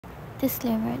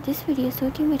Disclaimer: this video is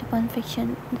totally made upon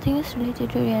fiction. Nothing is related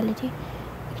to reality.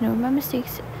 Ignore my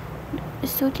mistakes.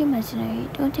 It's totally imaginary.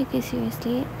 Don't take it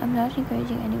seriously. I'm not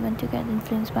encouraging anyone to get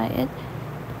influenced by it.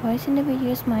 The voice in the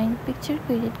video is mine. Picture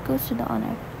created goes to the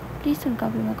owner. Please don't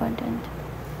copy my content.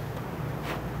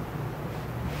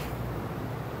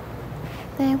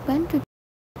 Then I went to.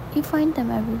 You find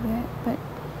them everywhere, but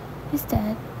his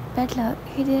dad, bad luck,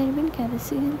 he didn't even get a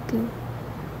single clue.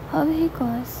 However, he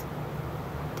goes.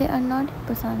 They are not in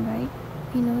Busan, right?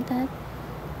 You know that?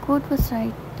 Quote was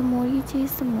right. The more you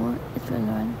chase, the more it will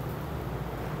run.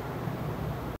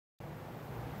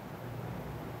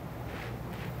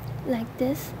 Like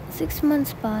this, 6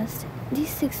 months passed. These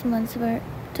 6 months were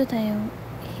to Taeyong.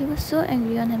 He was so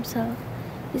angry on himself.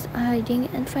 He's hiding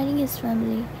and fighting his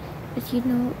family. But you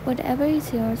know, whatever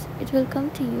is yours, it will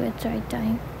come to you at the right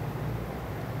time.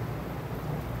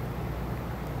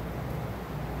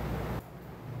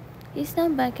 He's now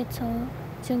back at Seoul.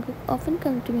 Jungkook often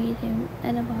come to meet him,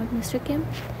 and about Mr. Kim,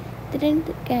 they didn't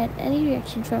get any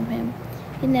reaction from him.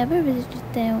 He never visited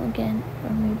them again,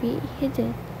 or maybe he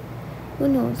did. Who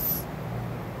knows?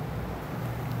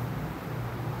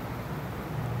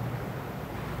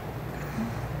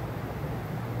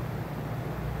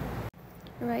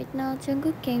 Right now,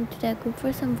 Jungkook came to Daegu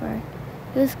for some work.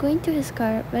 He was going to his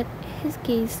car, but his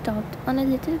gaze stopped on a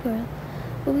little girl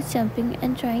who was jumping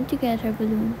and trying to get her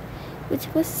balloon, which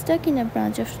was stuck in a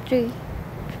branch of a tree.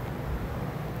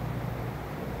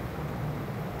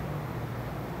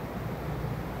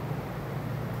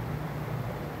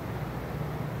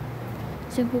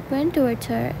 Jungkook went towards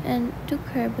her and took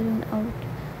her balloon out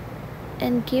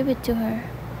and gave it to her.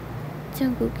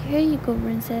 Jungkook, here you go,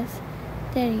 princess.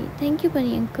 Terry, thank you,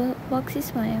 bunny uncle. Boxy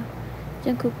smile.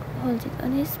 Jungkook held it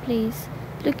on his place,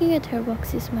 looking at her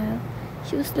boxy smile.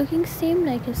 She was looking same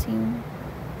like a Seung.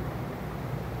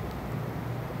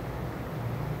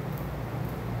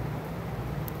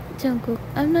 Jungkook,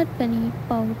 I'm not bunny,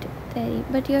 pout Terry,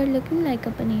 but you're looking like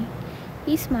a bunny.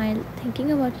 He smiled,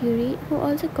 thinking about Yuri, who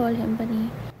also called him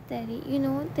bunny. Terry, you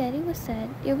know, Terry was sad.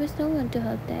 There was no one to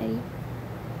help Terry.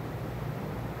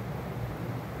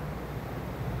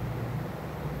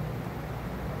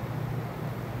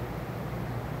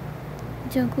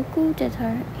 Jungkook cooed at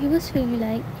her. He was feeling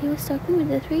like he was talking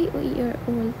with a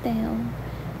 3-year-old Taeyong.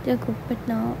 Jungkook, but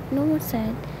now, no more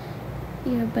sad.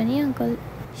 Your bunny uncle,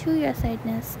 show your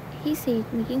sadness, he said,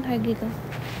 making her giggle.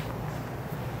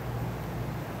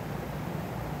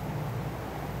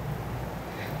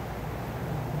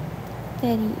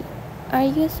 Terry, are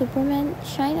you a Superman?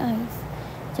 Shine eyes.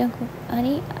 Jungkook,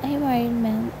 Annie, I am Iron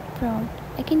Man, proud.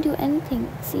 I can do anything.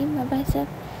 See my bicep?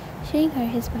 Showing her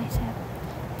his bicep.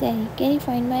 Terry, can you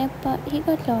find my appa? He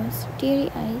got lost.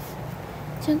 Teary eyes.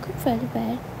 Jungkook felt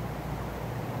bad.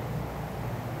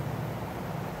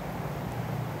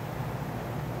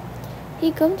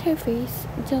 He gummed her face.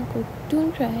 Jungkook,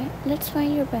 don't cry. Let's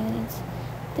find your parents.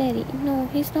 Terry, no,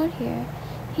 he's not here.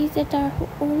 He's at our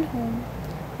old home.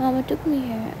 Mama took me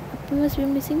here. Appa must be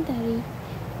missing Terry.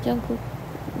 Jungkook,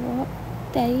 what?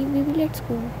 Terry, baby, let's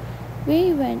go. Where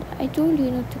you went? I told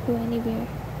you not to go anywhere.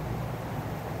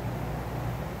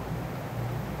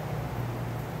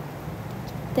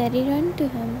 Terry ran to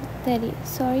him. Terry,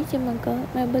 sorry, Jim uncle,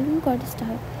 my balloon got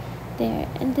stuck there,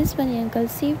 and this bunny uncle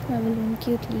saved my balloon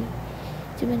cutely.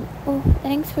 Jimin, oh,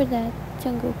 thanks for that.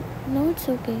 Jungkook, no, it's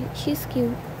okay. She's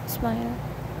cute. Smile.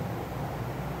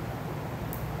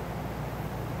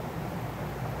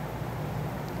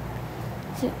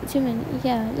 Jimin,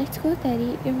 yeah, let's go,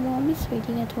 Terry. Your mom is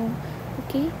waiting at home,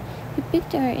 okay? He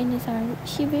picked her in his arms.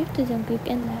 She waved to Jungkook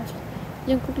and laughed.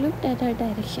 Jungkook looked at her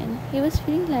direction. He was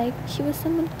feeling like she was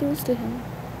someone close to him.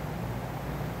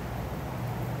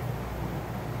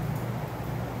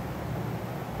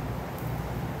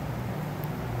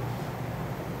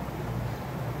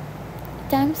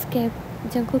 Time skipped.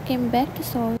 Jungkook came back to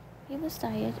Seoul. He was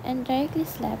tired and directly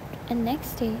slept, and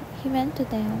next day he went to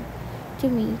Daejeon to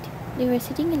meet. They were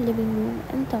sitting in the living room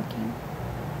and talking.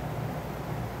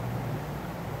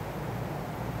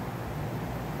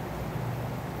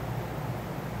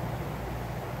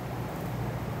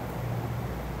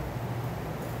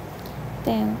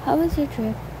 Damn, how was your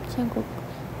trip? Jungkook,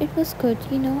 it was good,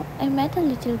 you know. I met a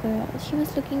little girl. She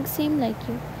was looking same like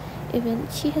you. Even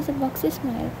she has a boxy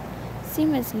smile,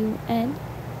 same as you, and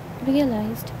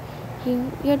realized,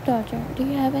 your daughter, do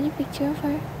you have any picture of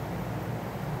her?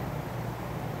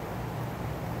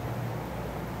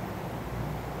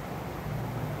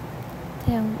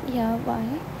 Damn, yeah,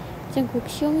 why? Jungkook,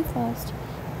 show me first.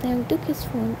 Taeyong took his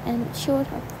phone and showed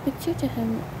a picture to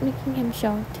him, making him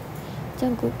shocked.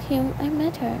 Jungkook, I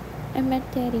met her. I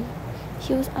met Terry.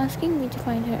 She was asking me to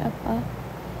find her Appa.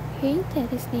 Hearing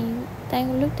Terry's name,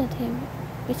 Taeyong looked at him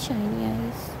with shiny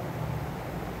eyes.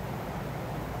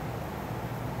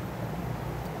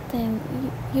 Taeyong,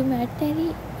 you met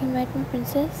Terry? You met my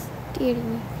princess?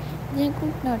 Terry.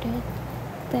 Jungkook nodded.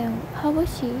 Taeyong, how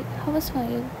was she? How was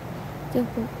Hyoung?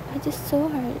 Jungkook, I just saw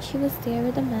her. She was there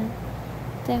with a man.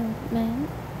 Taeyong, man?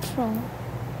 What's wrong?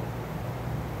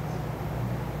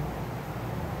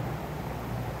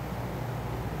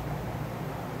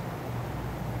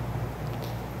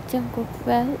 Jungkook,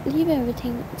 well, leave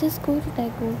everything. Just go to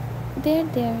Daegu. They're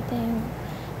there, Taeyong.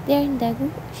 They're in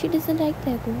Daegu. She doesn't like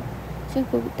Daegu.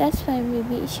 Jungkook, that's fine,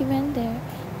 maybe she went there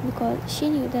because she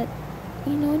knew that,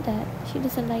 that she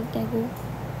doesn't like Daegu.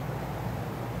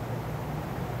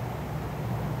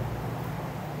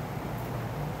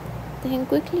 Taeyong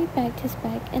quickly packed his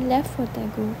bag and left for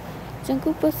Daegu.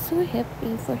 Jungkook was so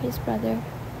happy for his brother.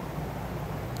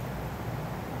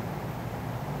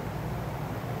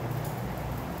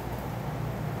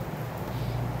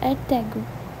 At Daegu,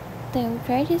 Taeyong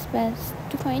tried his best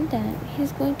to find them.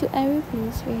 He's going to every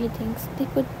place where he thinks they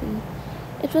could be.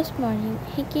 It was morning.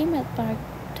 He came at park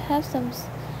to have some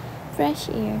fresh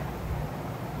air.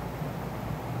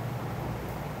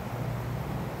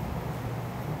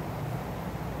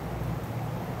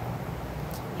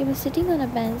 He was sitting on a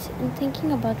bench and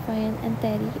thinking about Ryan and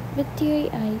Terry with teary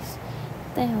eyes.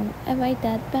 Taeyong, am I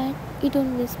that bad? You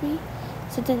don't miss me?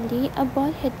 Suddenly, a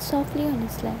ball hit softly on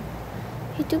his leg.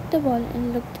 He took the ball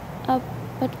and looked up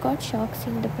but got shocked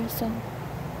seeing the person.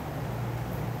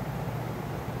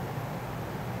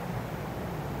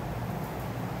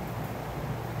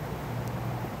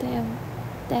 Taeyong,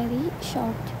 Terry,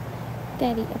 shocked.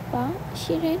 Terry, Appa.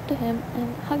 She ran to him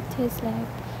and hugged his leg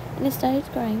and started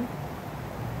crying.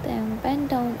 Taeyong bent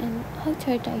down and hugged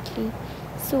her tightly,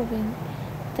 sobbing.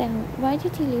 Taeyong, why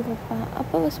did you leave Appa?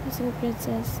 Appa was missing a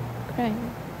princess,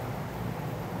 crying.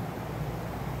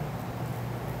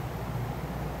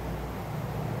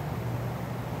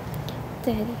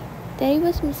 Terry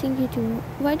was missing you too.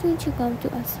 Why don't you come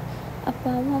to us?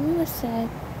 Appa, mommy was sad.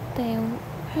 Taeyong,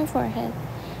 her forehead.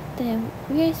 Taeyong,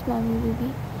 where is mommy,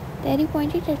 baby? Terry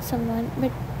pointed at someone,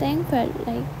 but Taeyong felt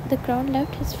like the ground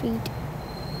left his feet.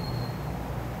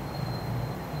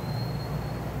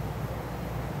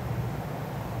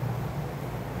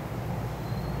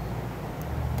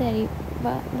 Terry,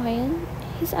 Ryan,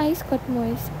 his eyes got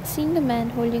moist, seeing the man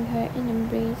holding her in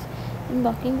embrace and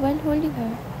walking while holding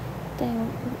her. Taeyong,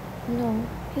 no,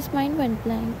 his mind went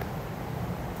blank.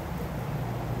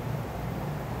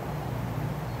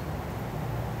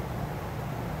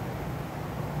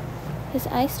 His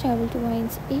eyes traveled to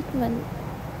Ryan's 8 months.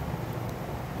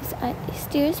 His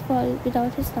tears fall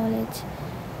without his knowledge.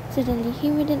 Suddenly, he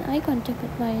made an eye contact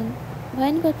with Ryan.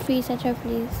 Ryan got freeze at her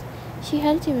face. She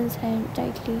held Jimin's hand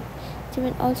tightly.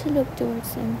 Jimin also looked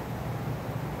towards him.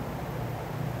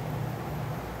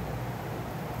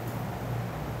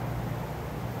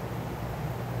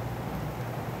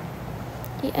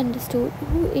 He understood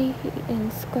who he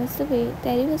is because the way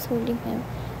Terry was holding him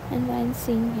and Ryan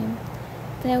seeing him.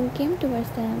 Taeyong came towards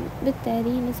them with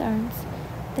Terry in his arms.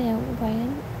 Taeyong,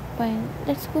 Ryan,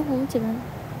 let's go home, Jimin.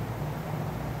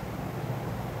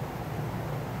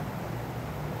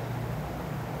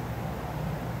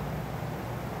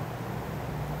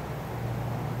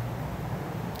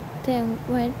 Taeyong,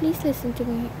 Ryan, please listen to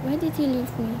me. Why did you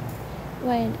leave me?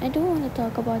 Ryan, I don't want to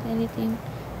talk about anything.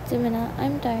 Jimina,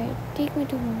 I'm tired. Take me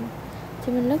to home.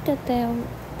 Jimin looked at Taeyong,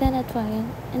 then at Ryan,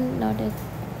 and nodded.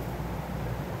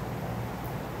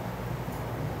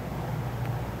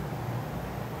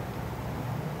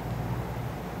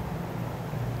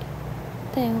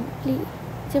 Taeyong, please.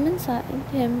 Jimin signed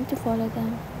him to follow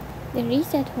them. They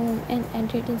reached at home and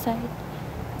entered inside.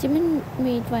 Jimin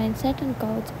made Ryan sit on the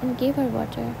couch and gave her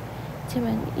water.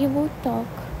 Jimin, you both talk.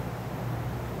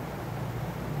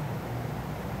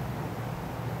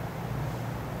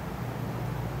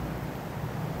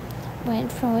 Ryan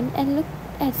frowned and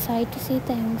looked outside to see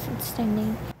Taeyong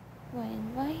standing.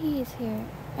 Ryan, why he is here?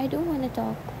 I don't want to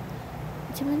talk.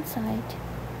 Jimin sighed.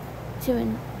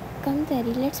 Jimin, come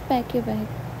Terry, let's pack your bag.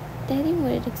 Terry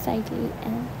moved excitedly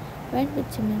and went with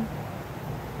Jimin.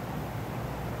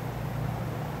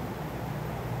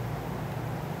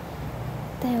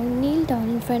 Taeyong kneeled down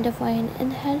in front of Ryan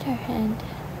and held her hand.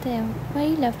 Taeyong, why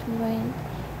you left me, Ryan?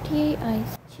 Teary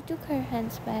eyes. She took her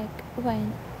hands back.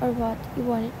 Ryan, or what? You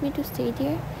wanted me to stay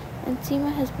there and see my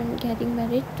husband getting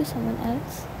married to someone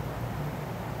else?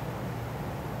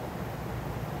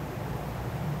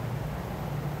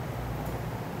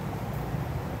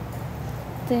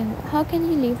 Then, how can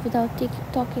you leave without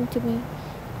talking to me?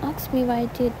 Ask me why I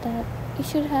did that. You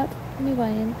should have me,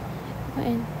 Ryan.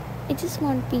 Ryan, I just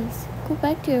want peace. Go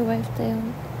back to your wife,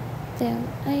 Taeyong. Taeyong,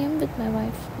 I am with my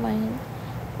wife, Ryan.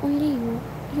 Only you.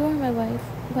 You are my wife.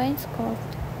 Ryan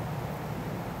scoffed.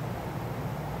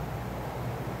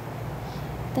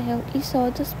 Taeyong, you saw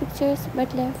those pictures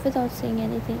but left without saying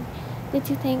anything. Did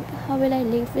you think, how will I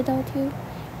live without you?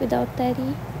 Without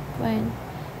Daddy? Ryan,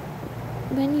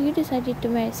 when you decided to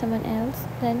marry someone else,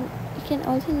 then you can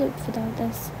also live without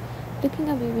us. Looking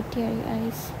away with teary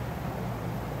eyes.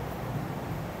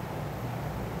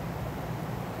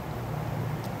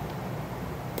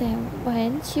 Then,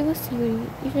 when she was Yuri,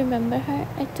 you remember her?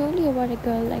 I told you about a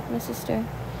girl like my sister.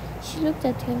 She looked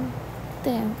at him.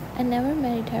 Damn, I never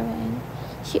married her, Ryan.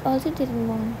 She also didn't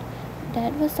want.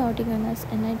 Dad was shouting on us,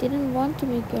 and I didn't want to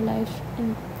make your life.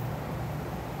 And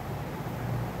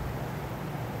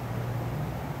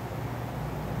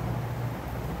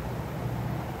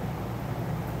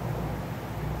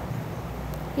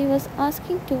he was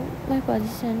asking to my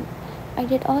position. I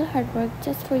did all hard work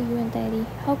just for you and Daddy.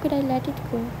 How could I let it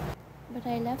go? But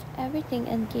I left everything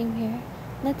and came here.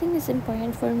 Nothing is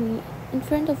important for me in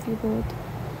front of you both.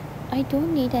 I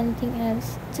don't need anything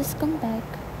else. Just come back.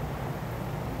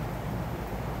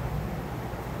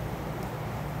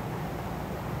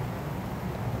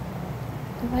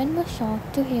 Wen was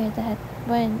shocked to hear that.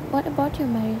 Wen, what about your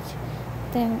marriage?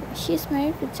 Then she's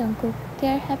married with Jungkook. They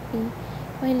are happy.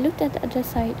 Wen looked at the other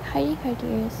side, hiding her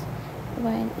tears.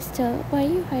 Wen, still, why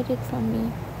you hide it from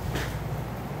me?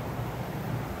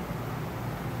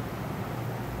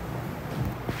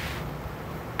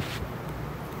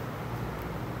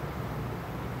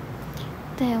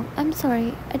 Damn, I'm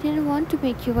sorry. I didn't want to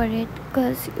make you worried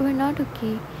because you were not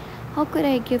okay. How could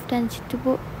I give attention to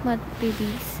both mud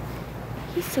babies?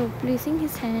 He saw, placing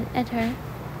his hand at her.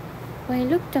 When I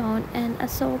looked down and a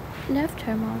sob left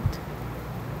her mouth.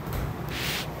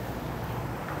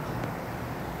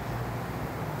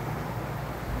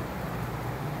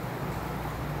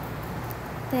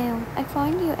 Damn, I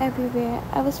found you everywhere.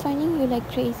 I was finding you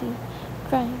like crazy,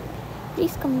 crying.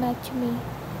 Please come back to me.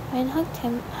 Ryan hugged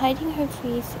him, hiding her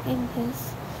face in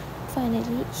his.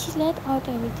 Finally, she let out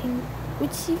everything,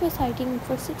 which she was hiding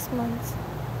for 6 months.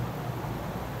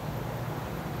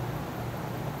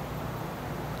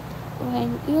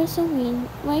 Ryan, you are so mean.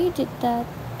 Why you did that?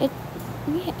 It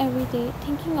me every day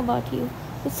thinking about you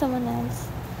with someone else.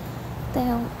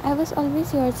 Damn, I was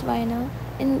always yours, Ryan,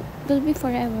 and will be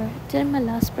forever till my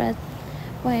last breath.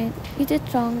 Ryan, you did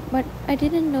wrong, but I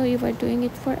didn't know you were doing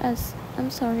it for us. I'm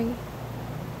sorry.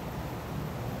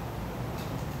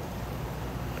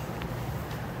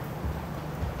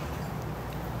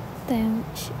 Damn,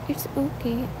 it's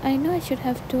okay. I know I should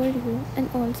have told you, and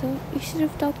also you should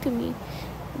have talked to me.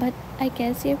 But I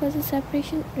guess there was a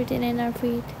separation written in our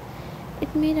fate.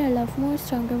 It made our love more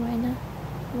stronger, Ryan.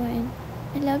 Ryan,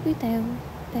 I love you, Taeyong.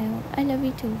 Taeyong, I love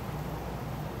you too.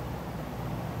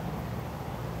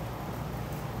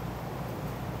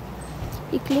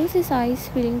 He closed his eyes,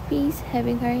 feeling peace,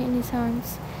 having her in his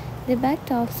arms. They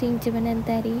backed off, seeing Jimin and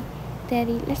Daddy.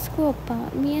 Daddy, let's go,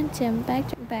 Appa. Me and Jim back.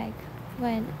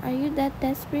 When? Are you that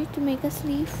desperate to make us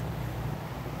leave?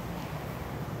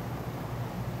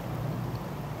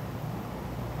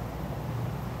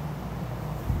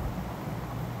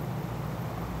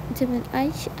 Jimin,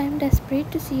 I'm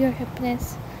desperate to see your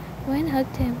happiness. Wen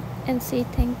hugged him and said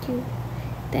thank you.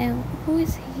 Damn, who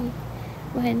is he?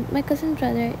 Wen, my cousin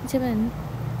brother, Jimin.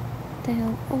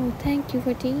 Damn, oh, thank you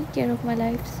for taking care of my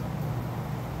lives.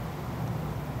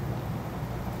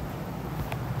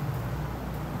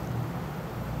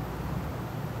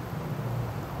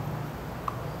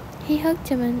 He hugged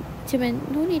Jimin.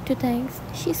 Jimin, no need to thanks.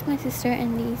 She's my sister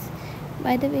and niece.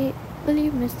 By the way, will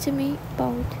you miss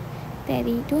𝗵𝗵𝗏𝗏?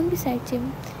 Daddy, don't be sad,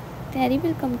 Jim. Daddy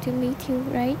will come to meet you,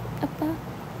 right, Appa?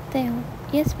 Damn.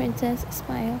 Yes, princess,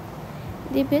 smile.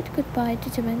 They bid goodbye to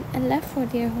Jimin and left for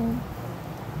their home.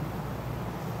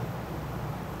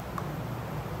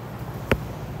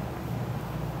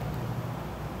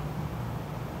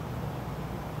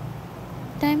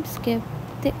 Time skip.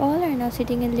 They all are now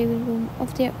sitting in the living room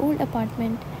of their old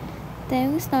apartment.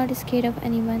 Taeyong is not scared of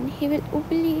anyone. He will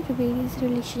openly reveal his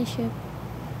relationship.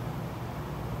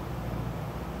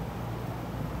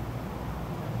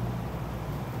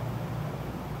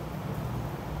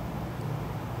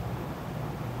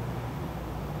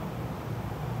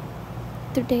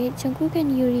 Today, Jungkook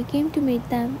and Yuri came to meet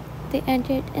them. They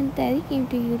entered and Terry came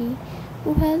to Yuri,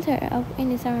 who held her up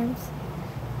in his arms.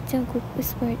 Jungkook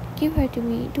whispered, "Give her to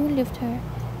me, don't lift her."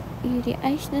 Yuri,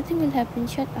 Aish, nothing will happen,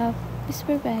 shut up.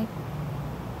 Whisper back.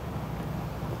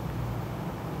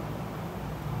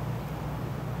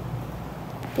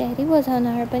 Terry was on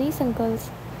our bunny's uncle's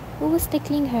who was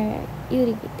tickling her.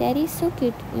 Yuri, Daddy is so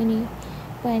cute, Yuri.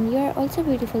 When you are also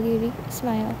beautiful, Yuri.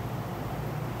 Smile.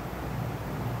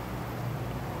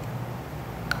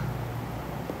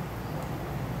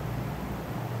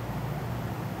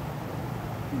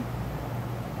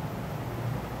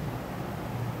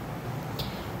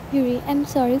 Yuri, I'm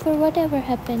sorry for whatever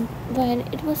happened. When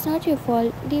it was not your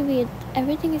fault, leave it.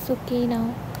 Everything is okay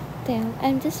now. Then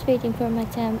I'm just waiting for my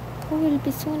champ, who will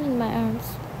be soon in my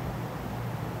arms.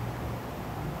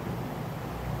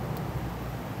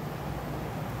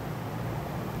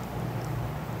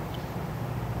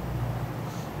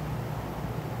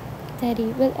 Daddy,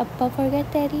 will Appa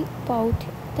forget Daddy? Pout.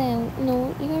 Then,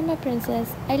 no, you are my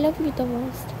princess. I love you the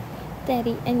most.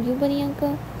 Daddy, and you, bunny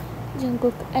uncle?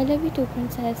 Jungkook, I love you too,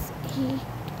 princess.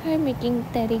 Her making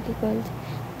Daddy giggled.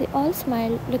 They all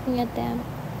smiled, looking at them.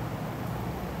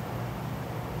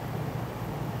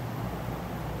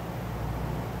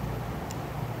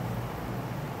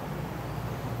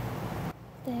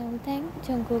 Taeyong thanked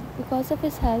Jungkook because of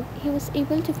his help. He was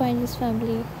able to find his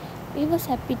family. He was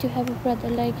happy to have a brother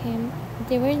like him.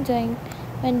 They were enjoying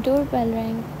when doorbell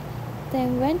rang.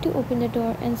 Taeyong went to open the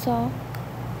door and saw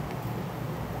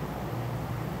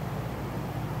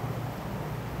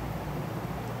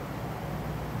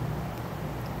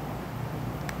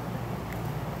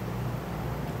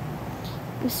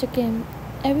Mr. Kim.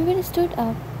 Everyone stood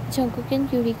up. Jungkook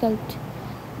and Yuri gulped.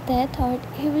 They thought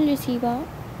he will receive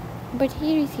but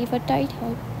he received a tight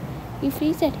hug. He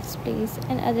freezed at his place,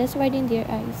 and others widened their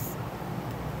eyes.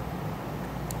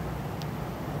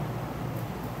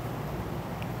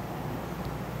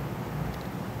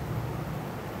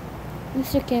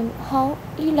 Mr. Kim, how?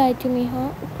 You lied to me,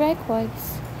 huh? Crack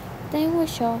voice. Taeyong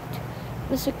was shocked.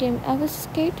 Mr. Kim, I was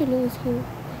scared to lose you.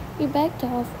 He backed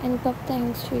off and cupped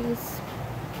Taeyong's face.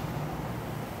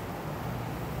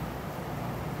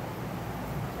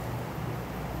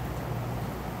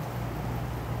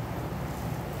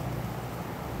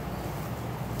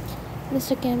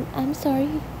 Mr. Kim, I'm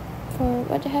sorry for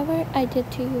whatever I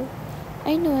did to you.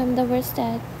 I know I'm the worst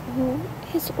dad,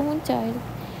 his own child,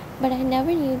 but I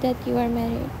never knew that you are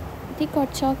married. They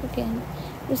got shocked again.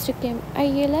 Mr. Kim, I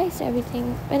realized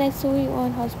everything when I saw you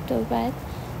on hospital bed.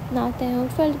 Now I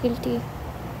felt guilty.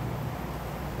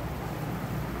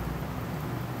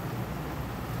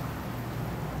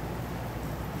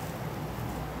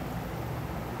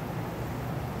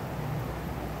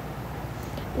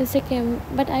 Mr. Kim,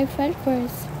 but I felt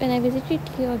worse when I visited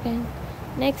you again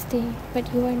next day,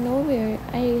 but you were nowhere.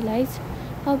 I realized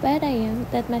how bad I am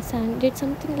that my son did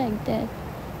something like that.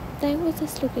 Then was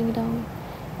just looking down.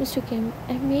 Mr. Kim,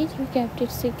 I made you kept it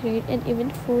secret and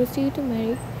even forced you to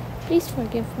marry. Please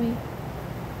forgive me.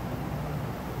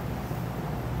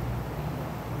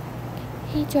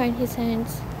 He joined his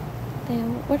hands.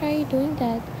 Then, what are you doing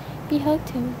that? He hugged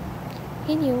him.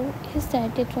 He knew his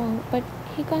dad did wrong, but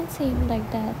he can't say him like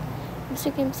that.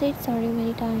 Mr. Kim said sorry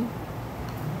many times.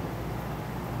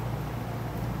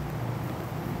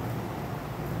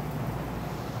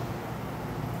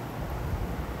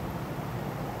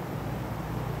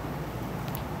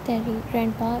 Daddy,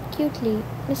 Grandpa, cutely.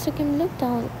 Mr. Kim looked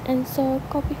down and saw a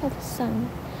copy of his son.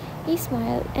 He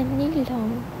smiled and kneeled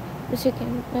down. Mr.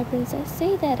 Kim, my princess,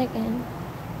 say that again.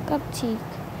 Cup cheek.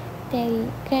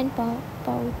 Daddy, Grandpa,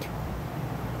 pout.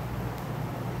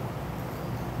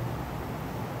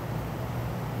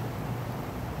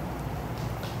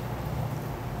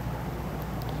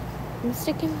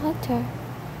 Mr. Kim hugged her.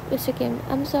 Mr. Kim,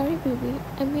 I'm sorry, baby.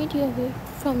 I made you away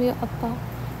from your Appa.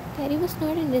 Carrie was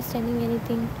not understanding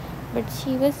anything, but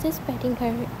she was just patting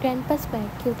her grandpa's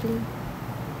back cutely.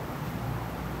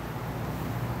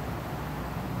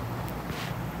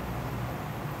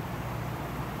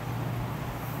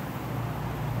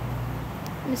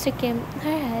 Mr. Kim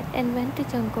her head and went to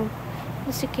Jungkook.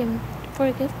 Mr. Kim,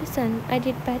 forgive me, son. I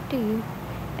did bad to you.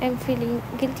 I'm feeling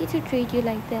guilty to treat you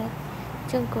like that.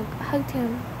 Jungkook hugged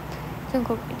him.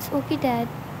 Jungkook, it's okay, Dad.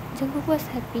 Jungkook was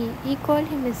happy. He called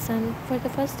him his son for the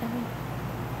first time.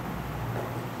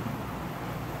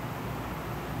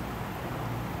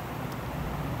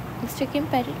 Mr. Kim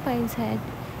patted Pine's head.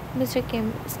 Mr.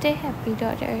 Kim, stay happy,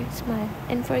 daughter. Smile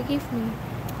and forgive me.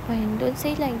 Pine, don't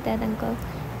say like that, Uncle.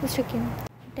 Mr. Kim,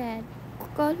 Dad,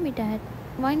 call me Dad.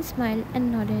 Vine smiled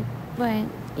and nodded. Vine,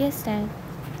 yes, Dad.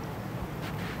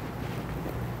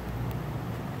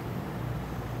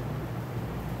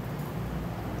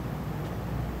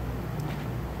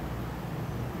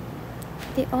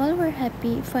 They all were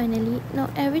happy finally. Now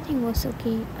everything was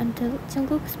okay until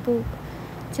Jungkook spoke.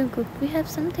 Jungkook, we have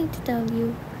something to tell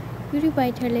you. Yuri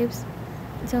bite her lips.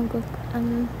 Jungkook,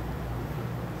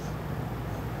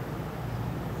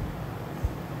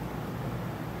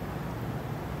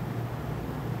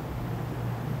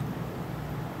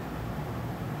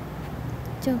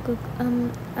 Jungkook,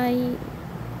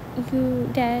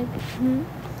 Dad,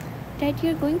 Dad,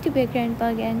 you're going to be a grandpa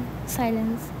again.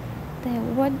 Silence.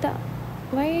 Then,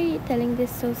 why are you telling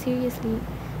this so seriously?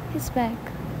 He's back.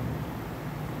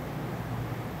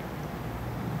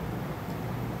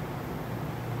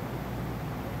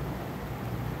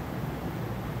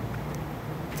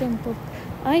 Jungkook,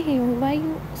 I hear you. Why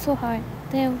you so hard?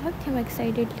 Then hugged him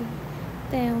excitedly.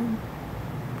 Then,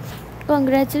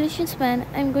 congratulations, man.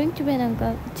 I'm going to be an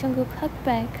uncle. Jungkook hugged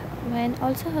back. Van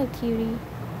also hugged Yuri.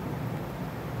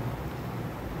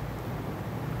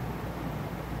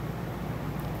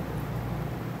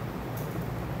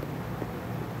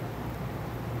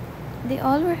 They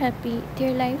all were happy,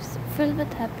 their lives filled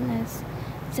with happiness.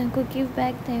 Jungkook gave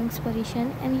back Taeyong's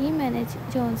position and he managed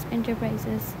John's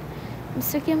enterprises.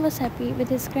 Mr. Kim was happy with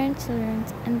his grandchildren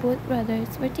and both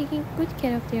brothers were taking good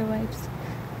care of their wives.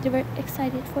 They were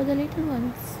excited for the little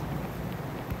ones.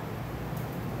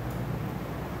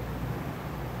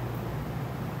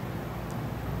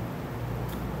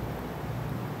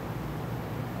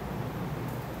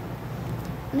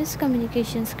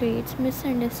 Miscommunications creates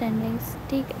misunderstandings.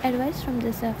 Take advice from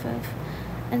this FF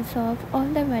and solve all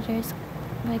the matters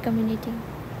by communicating.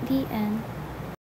 The end.